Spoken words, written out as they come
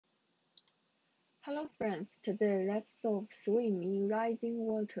Hello friends, today let's solve swim in rising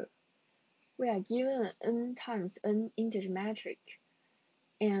water. We are given an n times n integer metric,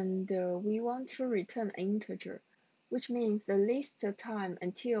 and we want to return an integer, which means the least time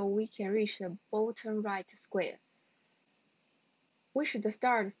until we can reach the bottom right square. We should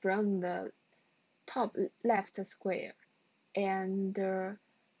start from the top left square, and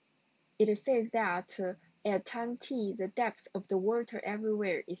it says that at time t, the depth of the water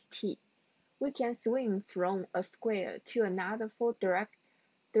everywhere is t. We can swim from a square to another for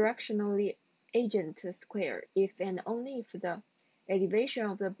directionally adjacent square if and only if the elevation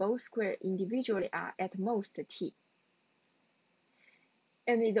of the both squares individually are at most t.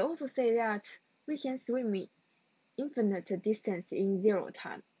 And it also says that we can swim infinite distance in zero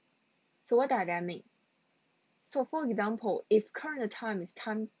time. So what does that mean? So for example, if current time is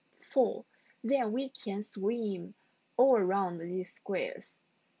time 4, then we can swim all around these squares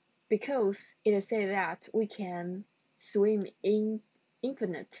because it says that we can swim in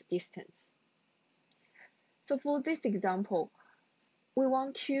infinite distance. So for this example, we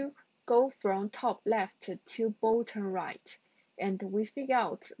want to go from top left to bottom right, and we figure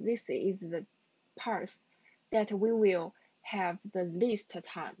out this is the path that we will have the least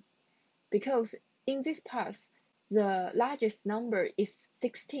time, because in this path, the largest number is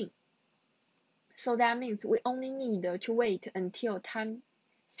 16. So that means we only need to wait until time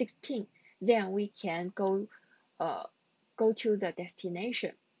 16, then we can go to the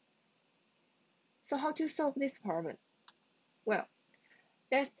destination. So how to solve this problem? Well,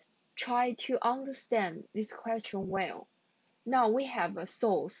 let's try to understand this question well. Now we have a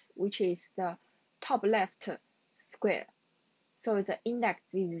source, which is the top left square. So the index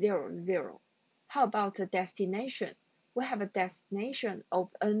is 0, 0. How about the destination? We have a destination of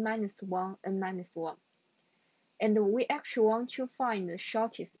n minus 1, n minus 1. And we actually want to find the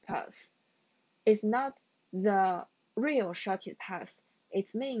shortest path. It's not the real shortest path.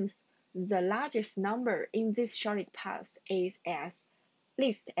 It means the largest number in this shortest path is as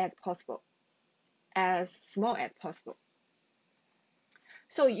least as possible, as small as possible.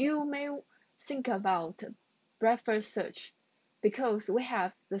 So you may think about breadth search because we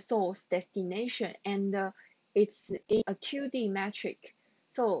have the source, destination, and it's in a 2D metric.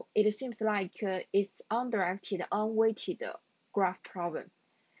 So it seems like it's undirected, unweighted graph problem.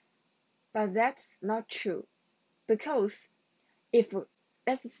 But that's not true, because if,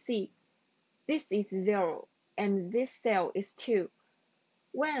 let's see, this is 0 and this cell is 2,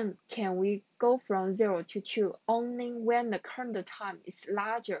 when can we go from 0 to 2? Only when the current time is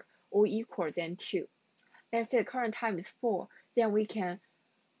larger or equal than 2. Let's say the current time is 4, then we can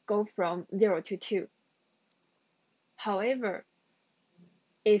go from 0 to 2. However,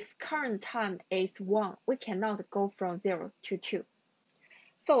 if current time is 1, we cannot go from 0 to 2.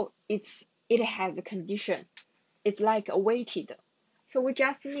 So it has a condition. It's like a weighted. So we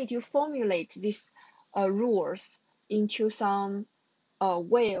just need to formulate these rules into some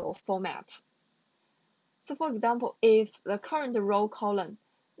whale format. So for example, if the current row column,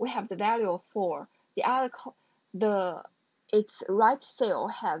 we have the value of 4, its right cell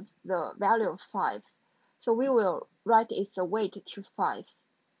has the value of 5. So we will write its weight to 5.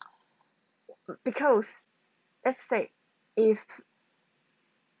 Because let's say if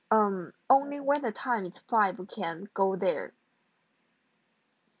only when the time is 5 we can go there.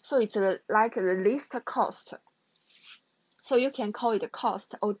 So it's like the least cost. So you can call it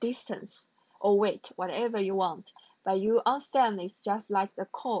cost or distance or weight, whatever you want. But you understand it's just like the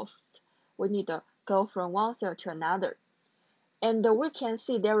cost. We need to go from one cell to another. And we can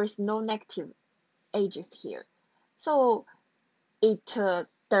see there is no negative edges here. So it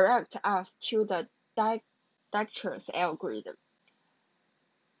directs us to the Dijkstra's algorithm.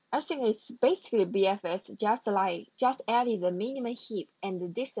 I think it's basically BFS, just added the minimum heap and the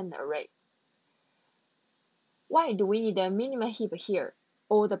distance array. Why do we need a minimum heap here,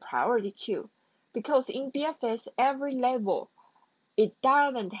 or the priority queue? Because in BFS, every level, it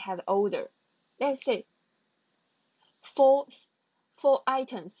doesn't have order. Let's say 4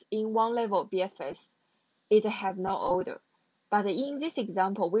 items in one level BFS, it has no order. But in this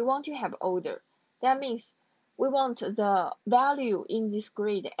example, we want to have order. That means we want the value in this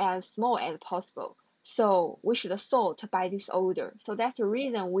grid as small as possible. So we should sort by this order. So that's the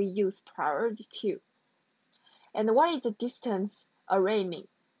reason we use priority queue. And what is the distance array mean?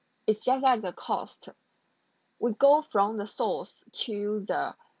 It's just like the cost. We go from the source to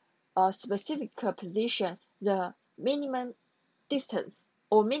the specific position, the minimum distance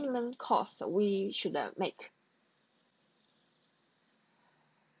or minimum cost we should make.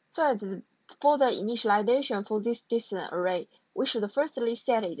 So for the initialization for this distance array, we should firstly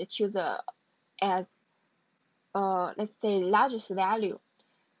set it to the as let's say largest value,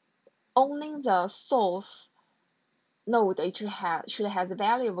 only the source node should have a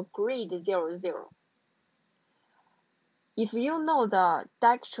value of grid 0, 0. If you know the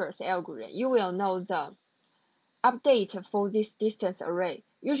Dijkstra's algorithm, you will know the update for this distance array.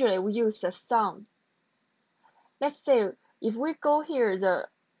 Usually we use the sum. Let's say if we go here, the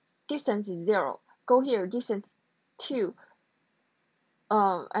distance is 0, go here, distance 2,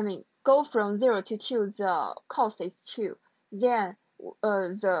 go from 0 to 2, the cost is 2, then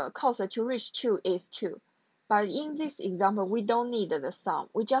the cost to reach 2 is 2. But in this example, we don't need the sum,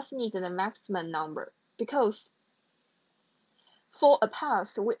 we just need the maximum number, because for a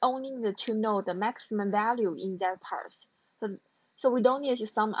path, we only need to know the maximum value in that path. So we don't need to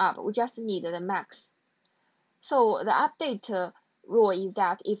sum up, we just need the max. So the update rule is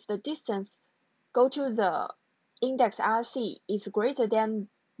that if the distance go to the index RC is greater than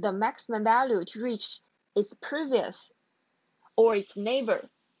the maximum value to reach its previous or its neighbor,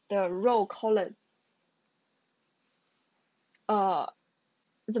 the row column,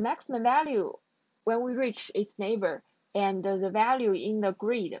 the maximum value when we reach its neighbor and the value in the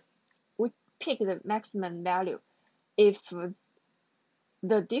grid, we pick the maximum value. If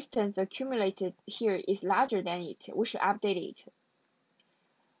the distance accumulated here is larger than it, we should update it.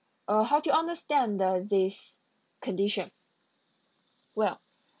 How to understand this condition? Well,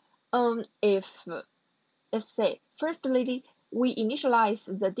 if let's say firstly we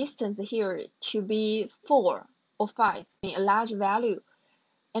initialize the distance here to be 4 or 5, a large value,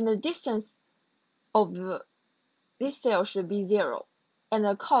 and the distance of this cell should be 0, and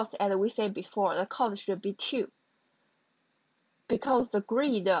the cost, as we said before, the cost should be 2, because the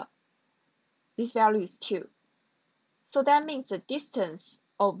grid, this value is 2. So that means the distance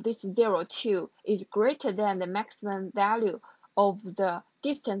of this 0, 2 is greater than the maximum value of the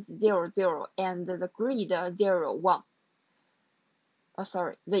distance 0, 0 and the grid 0, 1.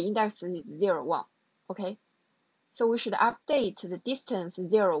 The index is 0, 1. Okay, so we should update the distance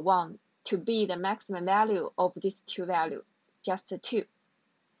 0, 1 to be the maximum value of these two values, just 2.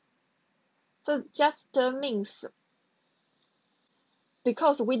 So just means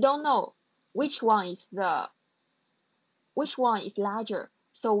because we don't know which one is larger,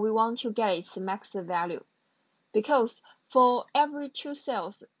 so we want to get its max value. Because for every two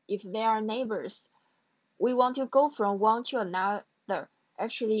cells, if they are neighbors, we want to go from one to another.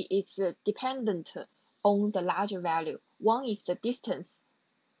 Actually, it's dependent on the larger value. One is the distance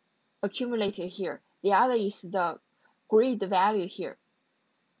accumulated here. The other is the grid value here.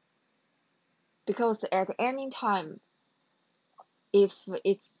 Because at any time, if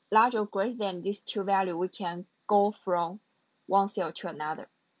it's larger or greater than these two values, we can go from one cell to another.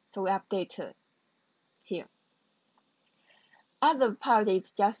 So we update here. Other part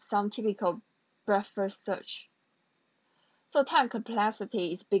is just some typical breadth search. So time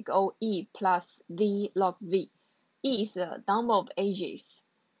complexity is big O E plus V log V. E is the number of edges.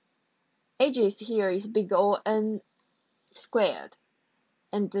 Edges here is big O N squared.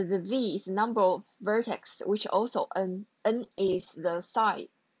 And the V is the number of vertex, which also N. N is the size,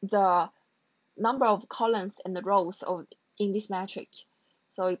 the number of columns and rows in this matrix.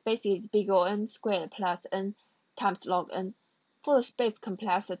 So it basically is big O N squared plus N times log N. For the space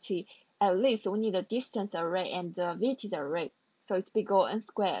complexity, at least we need a distance array and a weighted array. So it's big O N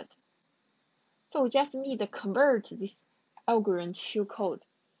squared. So we just need to convert this algorithm to code.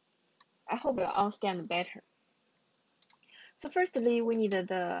 I hope you understand better. So firstly, we need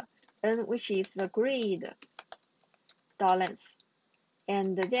the N, which is the grid length.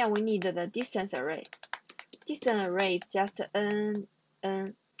 And then we need the distance array. Distance array is just N,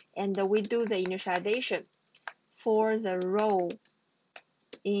 N, and we do the initialization for the row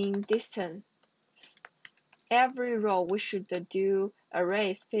in distance. Every row we should do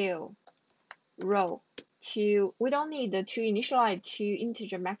array fill row to, we don't need to initialize to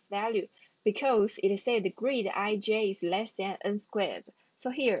integer max value because it said the grid ij is less than n squared. So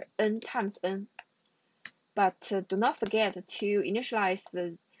here n times n. But do not forget to initialize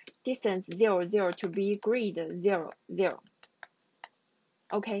the distance 0, 0 to be grid 0, 0.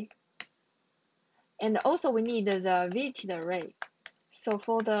 Okay. And also we need the weighted array. So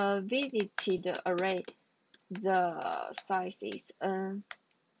for the weighted array, the size is n.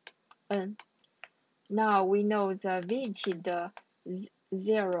 Now we know the weighted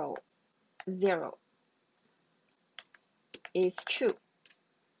 0, 0 is true.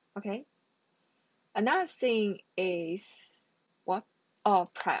 Okay. Another thing is what? Oh,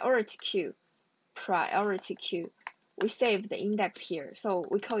 priority queue. Priority queue. We save the index here, so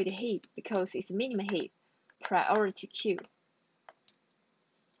we call it heap because it's minimum heap. Priority queue.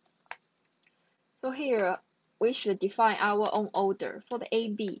 So here we should define our own order. For the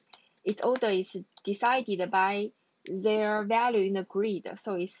AB, its order is decided by their value in the grid.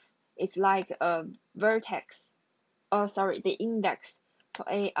 So it's like a vertex. Oh, sorry, the index. So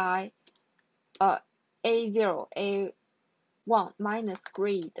A0, A1 minus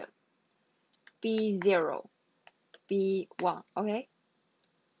grid B0, B1. Okay.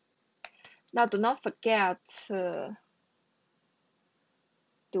 Now do not forget.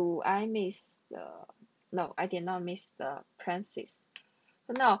 Do I miss the? No, I did not miss the parentheses.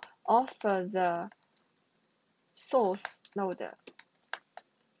 So now offer the source node,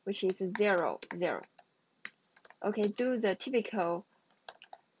 which is 0, 0. Okay, do the typical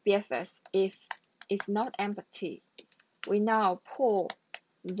BFS. If it's not empty, we now pull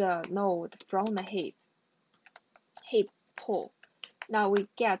the node from the heap pull. Now we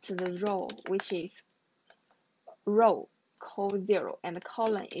get the row, which is row call 0 and the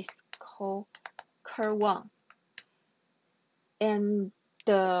column is call cur 1. And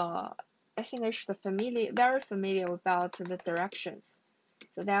I think I should very familiar about the directions.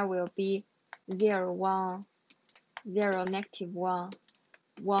 So that will be 0, 1, 0, negative 1,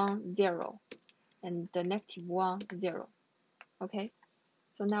 1, 0, and the negative 1, 0. Okay,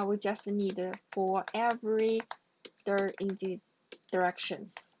 so now we just need for every third in the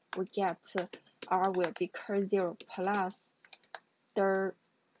directions, we get R will be curve 0 plus third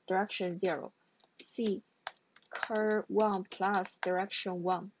direction 0, C curve 1 plus direction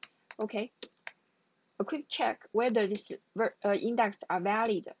 1. Okay, a quick check whether these index are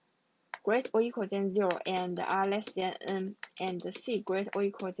valid. Greater or equal than 0 and R less than n, and C greater or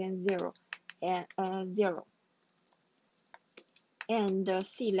equal than 0 and 0, and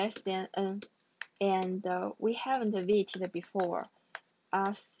C less than n, and we haven't visited before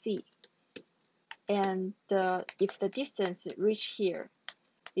RC, and if the distance reached here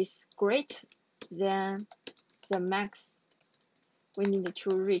is greater than the max, we need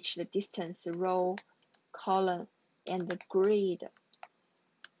to reach the distance row, column, and the grid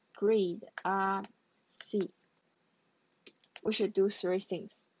RC. We should do three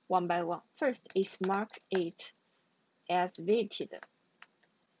things one by one. First is mark it as visited,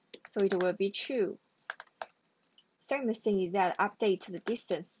 so it will be true. Second thing is that update the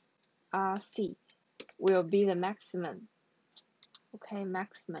distance RC will be the maximum. Okay,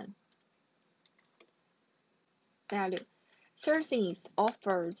 maximum value. Third thing is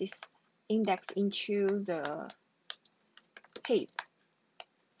offer this index into the heap,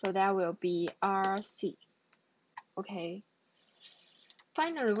 so that will be RC. Okay.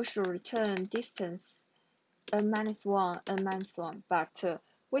 Finally, we should return distance n-1, n-1, but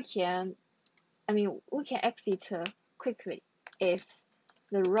we can exit quickly if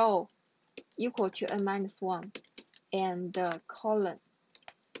the row equal to n-1 and the column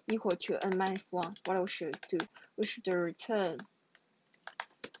equal to n-1. What we should do? We should return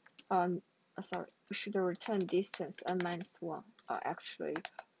we should return distance n-1, actually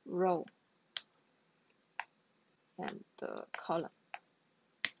row and column.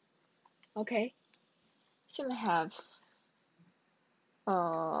 Okay, so we have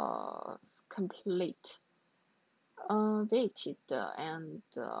complete weighted and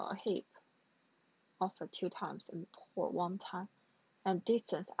heap offer 2 times and pour 1 time, and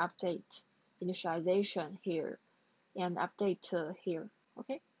distance update initialization here and update here.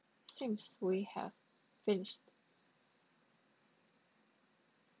 Okay, seems we have finished.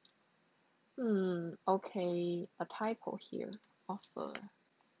 Okay, a typo here offer.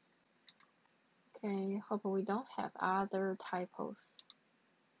 Okay, hope we don't have other typos.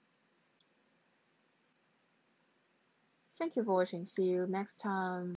 Thank you for watching. See you next time.